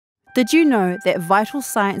Did you know that vital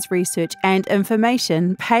science research and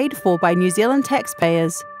information paid for by New Zealand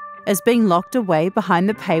taxpayers is being locked away behind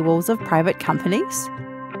the paywalls of private companies?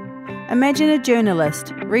 Imagine a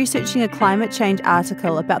journalist researching a climate change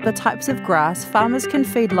article about the types of grass farmers can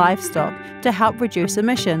feed livestock to help reduce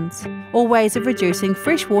emissions, or ways of reducing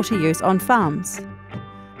freshwater use on farms.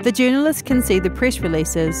 The journalist can see the press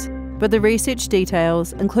releases, but the research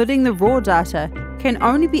details, including the raw data, can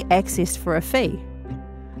only be accessed for a fee.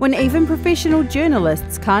 When even professional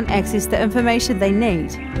journalists can't access the information they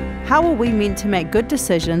need, how are we meant to make good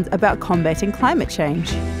decisions about combating climate change?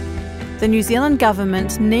 The New Zealand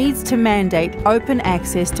government needs to mandate open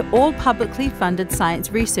access to all publicly funded science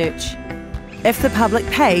research. If the public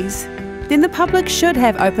pays, then the public should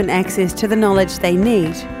have open access to the knowledge they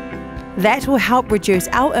need. That will help reduce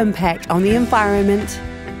our impact on the environment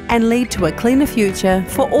and lead to a cleaner future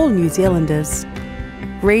for all New Zealanders.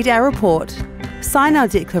 Read our report, sign our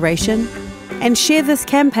declaration, and share this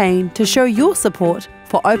campaign to show your support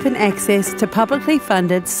for open access to publicly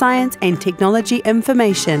funded science and technology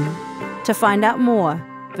information. To find out more,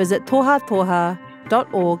 visit tohatoha.org.nz.